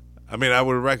 I mean, I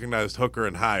would have recognized Hooker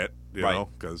and Hyatt, Right.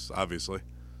 because obviously.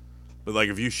 But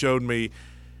if you showed me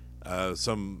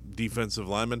some defensive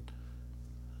lineman,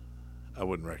 I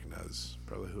wouldn't recognize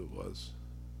probably who it was.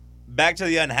 Back to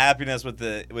the unhappiness with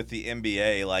the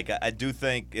NBA. I do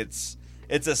think it's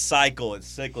a cycle. It's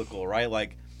cyclical,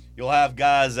 right? You'll have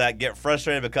guys that get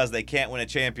frustrated because they can't win a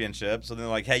championship. So then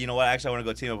they're like, hey, you know what? Actually, I want to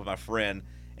go team up with my friend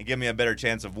and give me a better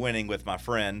chance of winning with my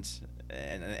friend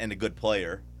and a good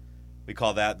player. We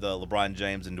call that the LeBron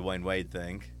James and Dwayne Wade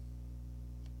thing.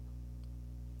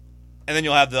 And then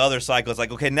you'll have the other cycle. It's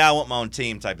like, okay, now I want my own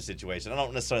team type of situation. I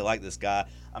don't necessarily like this guy.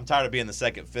 I'm tired of being the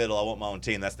second fiddle. I want my own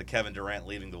team. That's the Kevin Durant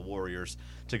leaving the Warriors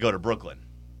to go to Brooklyn.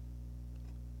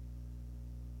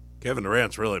 Kevin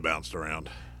Durant's really bounced around.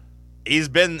 He's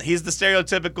the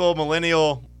stereotypical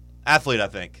millennial athlete, I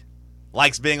think.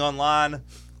 Likes being online,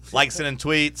 likes sending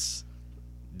tweets,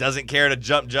 doesn't care to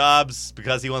jump jobs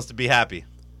because he wants to be happy.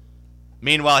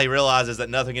 Meanwhile, he realizes that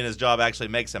nothing in his job actually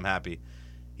makes him happy.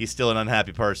 He's still an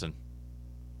unhappy person.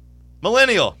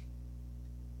 Millennial.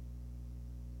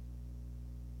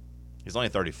 He's only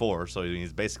 34, so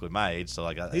he's basically my age. So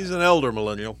He's an elder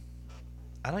millennial.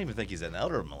 I don't even think he's an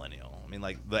elder millennial. I mean,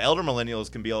 like the elder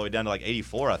millennials can be all the way down to like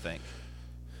 84, I think.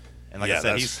 And like I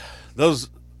said, he's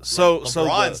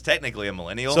LeBron's technically a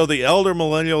millennial. So the elder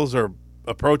millennials are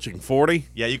approaching 40.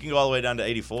 Yeah, you can go all the way down to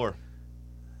 84.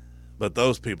 But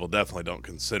those people definitely don't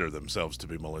consider themselves to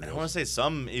be millennials. I want to say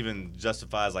some even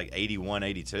justifies like 81,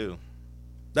 82.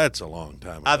 That's a long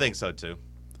time ago. I think so too.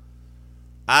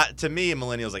 To me, a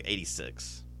millennial is like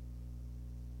 86.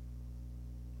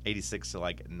 86 to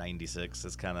like 96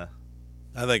 is kind of.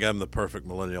 I think I'm the perfect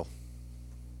millennial.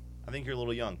 I think you're a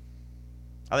little young.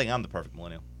 I think I'm the perfect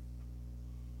millennial.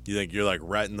 You think you're like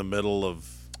right in the middle of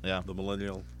Yeah. the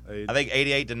millennial age? I think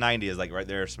 88 to 90 is like right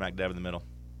there, smack dab in the middle.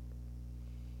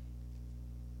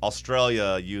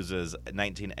 Australia uses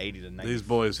 1980 to 90. These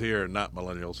boys here are not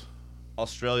millennials.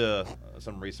 Australia,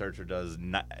 some researcher does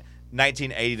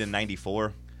 1980 to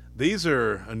 94. These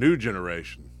are a new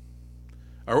generation.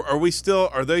 Are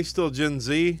they still Gen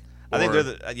Z? I think Or,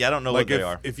 they're I don't know like what they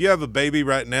are. If you have a baby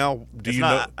right now,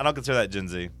 I don't consider that Gen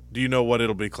Z. do you know what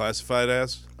it'll be classified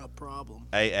as? A problem.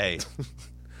 AA.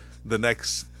 The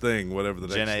next thing, whatever the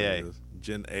next Gen thing AA. is.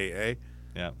 Gen AA?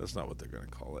 Yeah. That's not what they're going to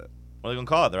call it. What are they going to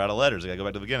call it? They're out of letters. They got to go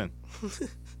back to the beginning.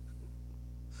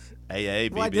 AA,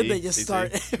 BB, Why did they just CC?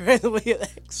 start randomly at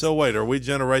X? So wait, are we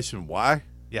Generation Y?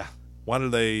 Yeah, Why do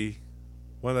they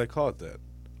call it that?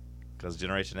 because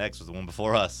Generation X was the one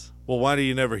before us. Well, why do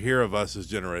you never hear of us as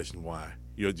Generation Y?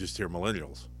 You'll just hear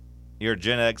millennials. You're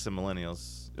Gen X and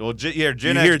millennials. Well, you're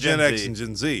Gen you X, hear Gen X Z. and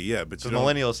Gen Z, yeah, but So you don't.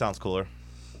 millennials sounds cooler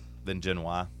than Gen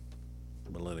Y.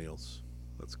 Millennials.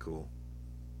 That's cool.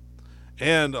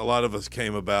 And a lot of us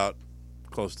came about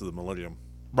close to the millennium.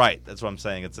 Right, that's what I'm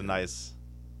saying. It's a nice.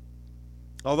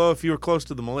 Although if you were close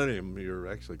to the millennium, you're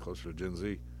actually closer to Gen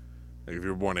Z. Like if you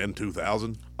were born in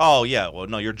 2000, Oh yeah, well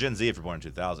no, you're Gen Z if you're born in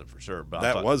 2000 for sure. But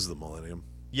that was the millennium.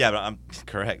 Yeah, but I'm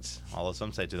correct. Although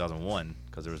some say 2001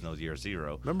 because there was no year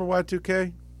zero. Remember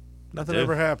Y2K? Nothing Dude.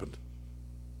 ever happened.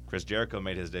 Chris Jericho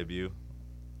made his debut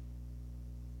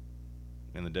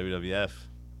in the WWF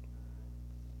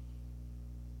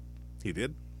He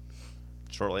did?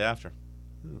 shortly after.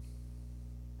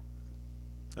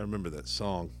 I remember that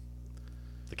song.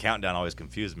 The countdown always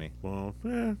confused me. Well,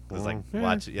 yeah. It's like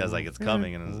watch. Yeah, it's like it's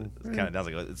coming, and it's kind of down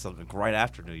like it's like right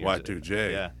after New Year's.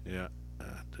 Y2J. Yeah. Yeah. I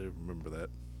do remember that.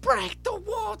 Break the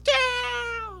wall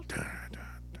down.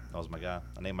 That was my guy.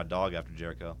 I named my dog after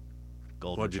Jericho.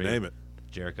 Golden What'd you Retriever. name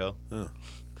it? Jericho. Oh.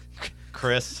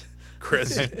 Chris.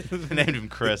 Chris. I named him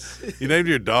Chris. You named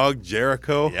your dog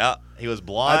Jericho? Yeah, he was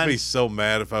blonde. I'd be so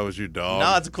mad if I was your dog.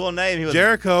 No, it's a cool name. He was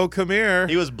Jericho, come here.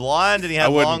 He was blonde and he had I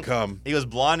wouldn't long. come. He was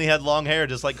blonde. And he had long hair,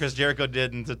 just like Chris Jericho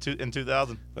did in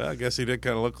 2000. Well, I guess he did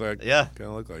kind of look like. Yeah. Kind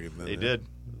of look like him. Then, He yeah. did.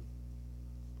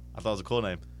 I thought it was a cool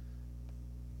name.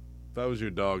 If I was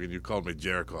your dog and you called me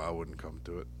Jericho, I wouldn't come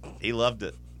to it. He loved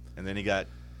it, and then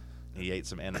he ate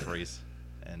some antifreeze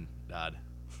and died.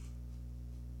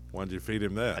 Why'd you feed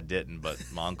him I that? didn't, but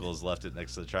my uncles left it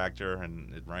next to the tractor,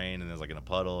 and it rained, and it was like in a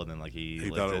puddle, and then like he He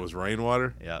licked thought it was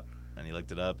rainwater. Yeah, and he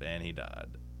licked it up, and he died.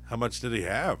 How much did he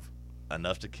have?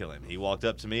 Enough to kill him. He walked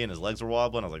up to me, and his legs were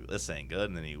wobbling. I was like, "This ain't good."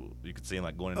 And then you could see him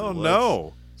like going into Oh the woods.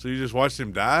 no! So you just watched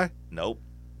him die? Nope,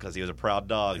 because he was a proud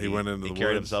dog. He went into He the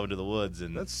carried woods? himself into the woods,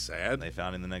 and That's sad. they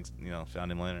found him found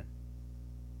him later.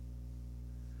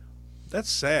 That's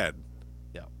sad.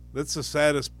 Yeah. That's the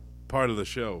saddest part of the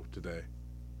show today.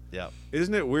 Yeah,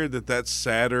 Isn't it weird that that's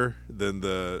sadder than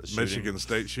the shooting. Michigan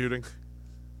State shooting?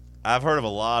 I've heard of a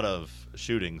lot of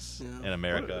shootings Yeah. in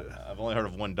America. I've only heard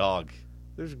of one dog.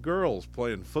 There's girls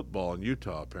playing football in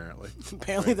Utah, apparently.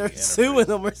 Apparently they're Antifreeze. suing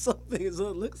them or something, is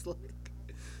what it looks like.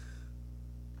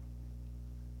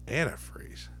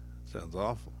 Antifreeze. Sounds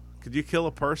awful. Could you kill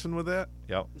a person with that?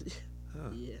 Yep.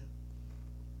 Yeah.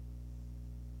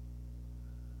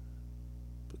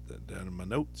 Put that down in my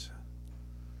notes.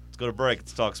 Let's go to break.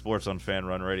 Let's talk sports on Fan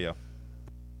Run Radio.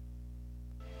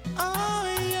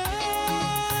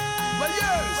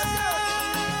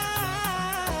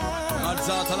 Odds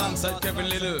out alongside Kevin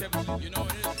Little. You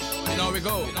know we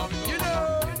go.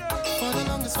 For the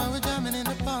longest while we're jamming in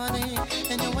the party,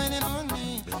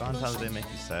 sometimes they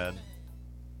make you sad?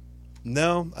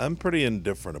 No, I'm pretty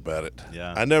indifferent about it.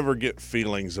 Yeah. I never get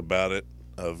feelings about it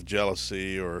of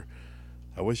jealousy or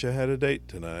I wish I had a date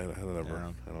tonight. I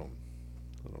don't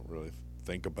really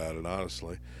think about it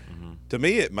honestly. Mm-hmm. To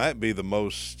me, it might be the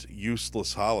most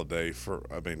useless holiday for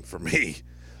me,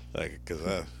 like because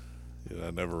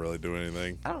I never really do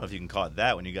anything. I don't know if you can call it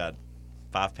that when you got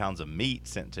 5 pounds of meat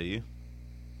sent to you.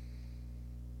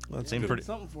 That's Seemed good. pretty.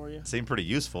 Something for you. Seemed pretty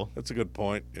useful. That's a good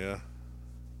point. Yeah,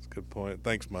 that's a good point.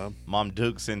 Thanks, Mom. Mom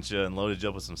Duke sent you and loaded you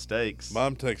up with some steaks.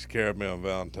 Mom takes care of me on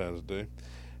Valentine's Day.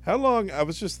 How long? I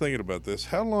was just thinking about this.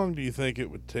 How long do you think it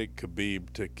would take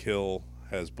Khabib to kill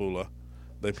Hasbulla?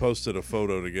 They posted a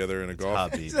photo together in a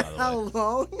golf. Habib, by the How way.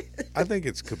 long? I think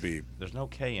it's Khabib. There's no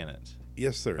K in it.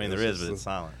 Yes, there is. I mean, there is, but it's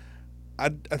silent. I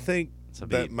think It's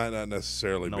that Habib. might not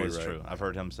necessarily No, be it's right. true. I've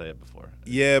heard him say it before.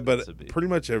 Yeah, but It's Habib. pretty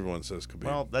much everyone says Khabib.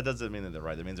 Well, that doesn't mean that they're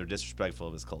right. That means they're disrespectful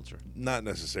of his culture. not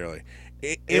necessarily.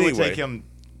 It Anyway, would take him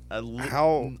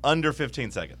how- under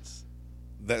 15 seconds.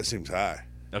 that seems high.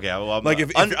 Okay, well, Like,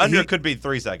 if under he- could be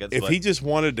 3 seconds. If but he just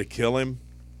wanted to kill him,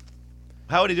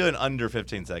 how would he do it in under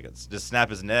 15 seconds? Just snap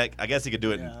his neck? I guess he could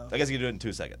do it. Yeah. I guess he could do it in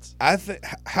 2 seconds. I think.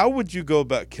 How would you go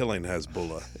about killing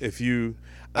Hasbulla if you?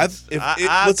 Let's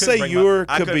Let's say you're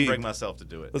I couldn't Khabib. bring myself to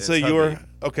do it. Let's It's say you're Habib.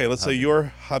 okay. Let's say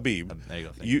you're Habib. There you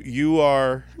go. Thank You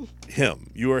are him.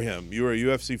 You are him. You are a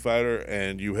UFC fighter,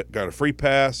 and you got a free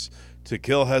pass to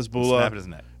kill Hasbulla. Snap at his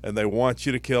neck. And they want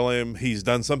you to kill him. He's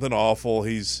done something awful.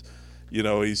 He's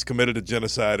committed a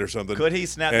genocide or something. Could he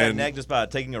snap that And neck just by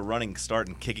taking a running start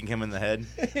and kicking him in the head?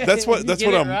 That's what. You That's get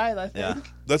what it I'm. right, I think. Yeah.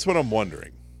 That's what I'm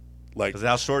wondering. Like, Because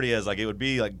how short he is, like it would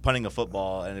be like punting a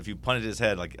football, and if you punted his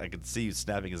head, like I could see you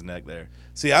snapping his neck there.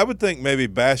 see, I would think maybe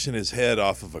bashing his head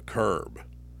off of a curb,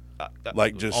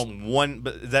 Like, just- on one.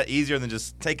 But is that easier than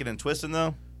just taking and twisting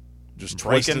though? just Breaking?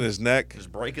 twisting his neck.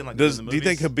 Just breaking like Do in the you think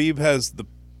movies? Habib has the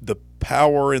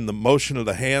power and the motion of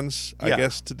the hands? I Yeah.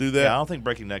 guess to do that. Yeah, I don't think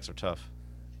breaking necks are tough.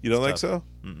 You don't think It's so?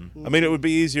 Mm-mm. I mean, it would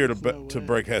be easier to no to way.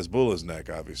 break Hasbullah's neck,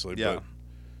 obviously. Yeah. But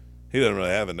he doesn't really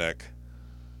have a neck.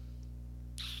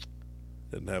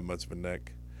 Doesn't have much of a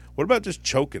neck. What about just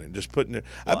choking and just putting it?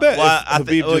 I bet Well, if I Habib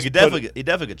think just he put,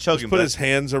 definitely could choke just him. put but his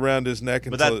hands around his neck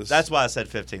But until that's why I said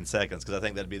 15 seconds, because I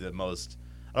think that'd be the most,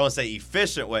 I don't want to say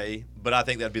efficient way, but I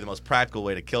think that'd be the most practical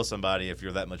way to kill somebody if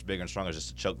you're that much bigger and stronger, just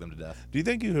to choke them to death. Do you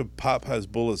think you could pop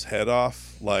Hasbullah's head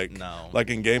off, like No. like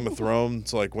in Game of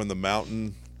Thrones, like when the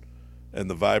Mountain and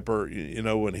the Viper,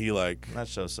 when he like? That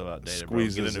show's so outdated, bro. Get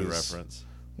a Squeezes new his- reference.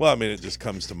 Well, I mean, it just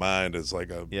comes to mind as like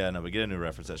a. Yeah, no, but get a new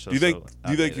reference. That show's Do you think? so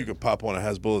Do you think you outdated. could pop one of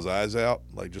Hasbullah's eyes out,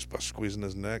 like just by squeezing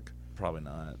his neck? Probably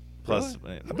not. Plus,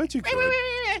 Really? I bet you could.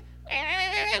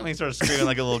 when he started screaming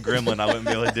like a little gremlin, I wouldn't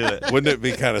be able to do it. Wouldn't it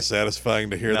be kind of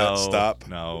satisfying to hear that stop?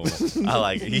 No, I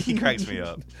like it. He cracks me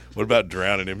up. What about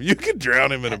drowning him? You could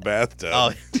drown him in a bathtub.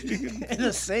 Oh, In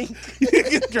a sink. You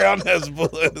could drown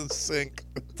Hasbullah in a sink.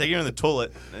 take him in the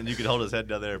toilet, and you could hold his head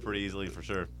down there pretty easily for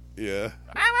sure. Yeah.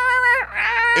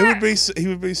 It would be. He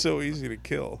would be so easy to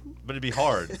kill. But it'd be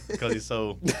hard because he's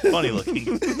so funny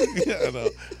looking. Yeah, I know.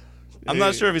 I'm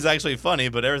not sure if he's actually funny,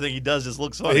 but everything he does just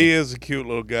looks funny. He is a cute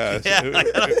little guy. Yeah, like,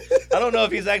 I don't know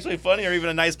if he's actually funny or even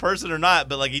a nice person or not,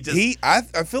 but like he just. I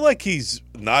feel like he's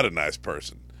not a nice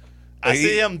person. I He-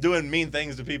 see him doing mean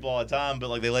things to people all the time, but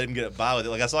like they let him get by with it.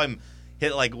 Like I saw him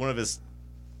hit like one of his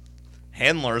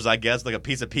handlers, I guess, like a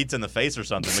piece of pizza in the face or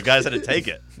something. The guy just had to take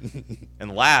it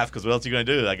and laugh because what else are you gonna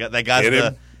do? Like that guy's Hit the.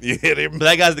 him. You hit him. But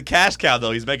that guy's the cash cow, though.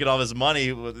 He's making all his money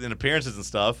in appearances and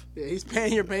stuff. Yeah, he's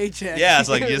paying your paycheck. Yeah, it's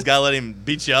like you just gotta let him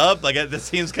beat you up. Like that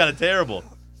seems kind of terrible.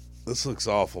 This looks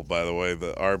awful, by the way.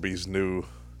 The Arby's new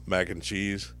mac and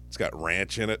cheese. It's got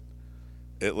ranch in it.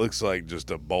 It looks like just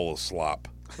a bowl of slop.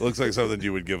 It looks like something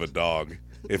you would give a dog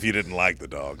if you didn't like the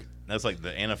dog. That's like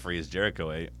the antifreeze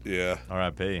Jericho ate. Yeah.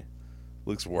 R.I.P.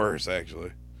 Looks worse,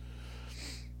 actually.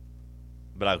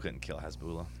 But I couldn't kill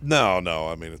Hasbulla. No.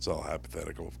 I mean, it's all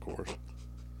hypothetical, of course.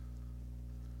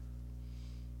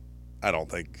 I don't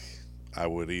think I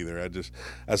would either.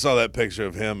 I saw that picture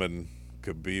of him and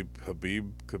Khabib,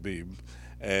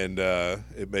 and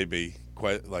it made me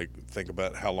quite like think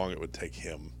about how long it would take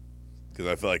him, because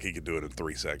I feel like he could do it in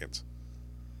 3 seconds.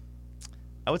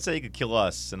 I would say he could kill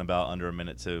us in about under a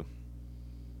minute too.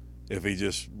 If he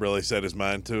just really set his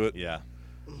mind to it. Yeah,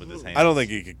 with his hands. I don't think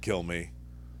he could kill me.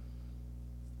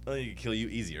 I think he could kill you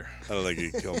easier. I don't think he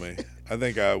could kill me. I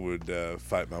think I would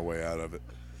fight my way out of it.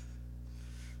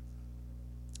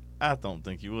 I don't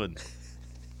think you would.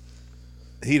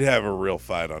 He'd have a real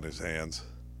fight on his hands.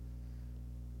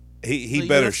 He So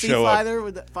better UFC show up. fighter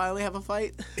would finally have a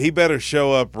fight. He better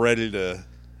show up ready to.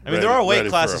 I mean, there are weight ready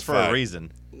for classes for a fight.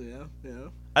 reason. Yeah.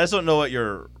 I just don't know what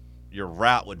your your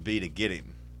route would be to get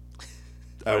him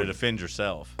or to defend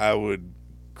yourself. I would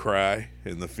cry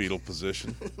in the fetal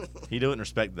position. He wouldn't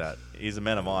respect that. He's a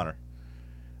man of honor.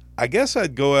 I guess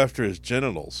I'd go after his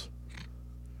genitals.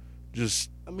 Just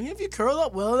I mean, if you curl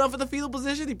up well enough in the fetal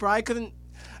position, he probably couldn't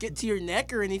get to your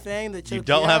neck or anything. That You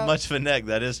don't have much of a neck.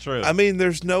 That is true. I mean,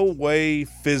 there's no way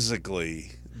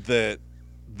physically that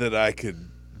I could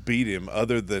beat him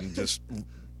other than just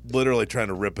literally trying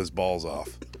to rip his balls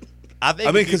off. I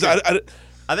mean, because I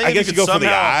guess you go for the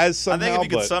eyes somehow. I think if you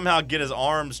could but somehow get his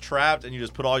arms trapped and you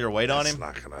just put all your weight on it's him.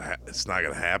 it's not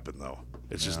gonna happen though.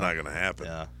 It's just not gonna happen.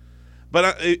 Yeah.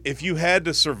 But if you had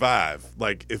to survive,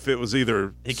 like if it was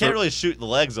either He can't really shoot the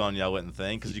legs on you, I wouldn't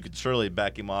think, because you could surely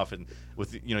back him off. And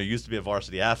with you used to be a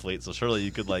varsity athlete, so surely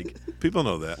you could like people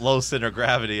know that. low center of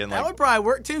gravity and That like would probably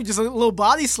work too. Just a little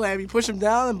body slam. You push him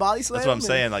down and body slam. that's what I'm him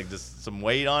saying, like just some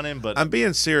weight on him. But I'm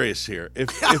being serious here.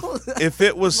 If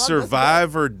it was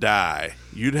survive or die,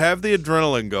 you'd have the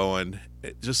adrenaline going.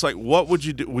 Just like, what would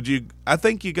you do? I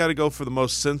think you got to go for the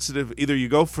most sensitive. Either you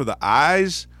go for the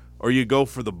eyes or you go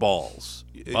for the balls.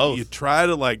 Both. You try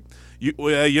to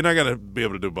you're not gonna be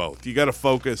able to do both. You got to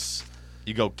focus.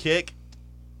 you go kick.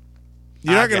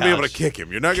 You're Eye not going to be able to gouge. kick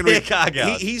him. You're not going to Kick, eye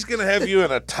gouge. He's going to have you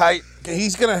in a tight.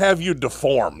 He's going to have you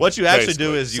deformed. What you actually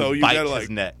do basically. is you So bite gotta, his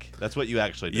neck. That's what you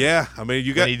actually do. Yeah, I mean,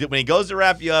 you got. When he goes to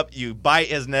wrap you up, you bite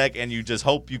his neck and you just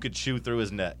hope you could chew through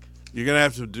his neck. You're going to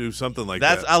have to do something like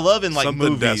That's that. I love in like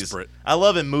Something movies. desperate. I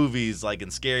love in movies, like in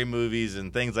scary movies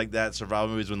and things like that, survival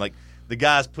movies, when like the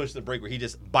guys push the break where he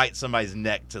just bites somebody's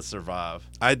neck to survive.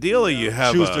 Ideally, you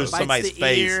have Chews a. through somebody's the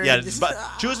face. ear, Yeah, just-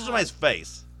 chews through somebody's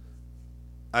face.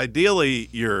 Ideally,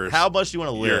 you're. How much do you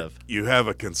want to live? You have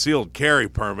a concealed carry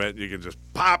permit. You can just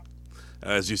pop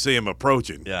as you see him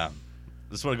approaching. Yeah.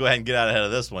 Just want to go ahead and get out ahead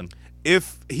of this one.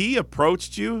 If he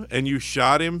approached you and you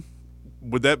shot him,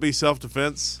 would that be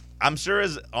self-defense? I'm sure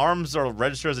his arms are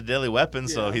registered as a deadly weapon,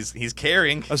 so Yeah. he's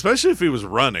carrying. Especially if he was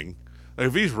running.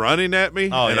 If he's running at me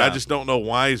Oh, and yeah. I just don't know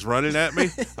why he's running at me,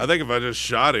 I think if I just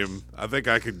shot him, I think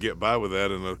I could get by with that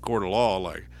in a court of law.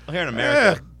 Like, Well, here in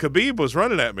America, Khabib was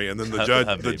running at me, and then the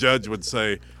Habib. judge would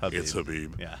say, Habib. "It's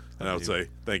Habib," Yeah, and I would Habib.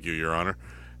 say, "Thank you, Your Honor,"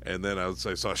 and then I would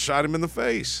say, "So I shot him in the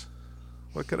face.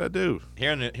 What could I do?"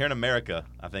 here in America,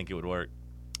 I think it would work.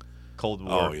 Cold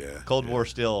War. Oh yeah, Cold yeah. War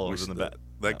still We was in the should- back.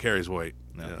 That carries weight.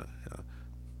 Yeah. Yeah, yeah.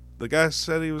 The guy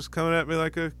said he was coming at me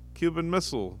like a Cuban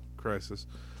Missile Crisis,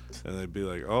 and they'd be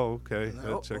like, "Oh, okay,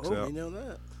 that checks out." You know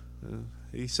that.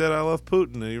 He said, "I love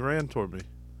Putin," and he ran toward me.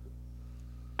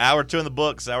 Hour 2 in the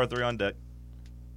books. Hour 3 on deck.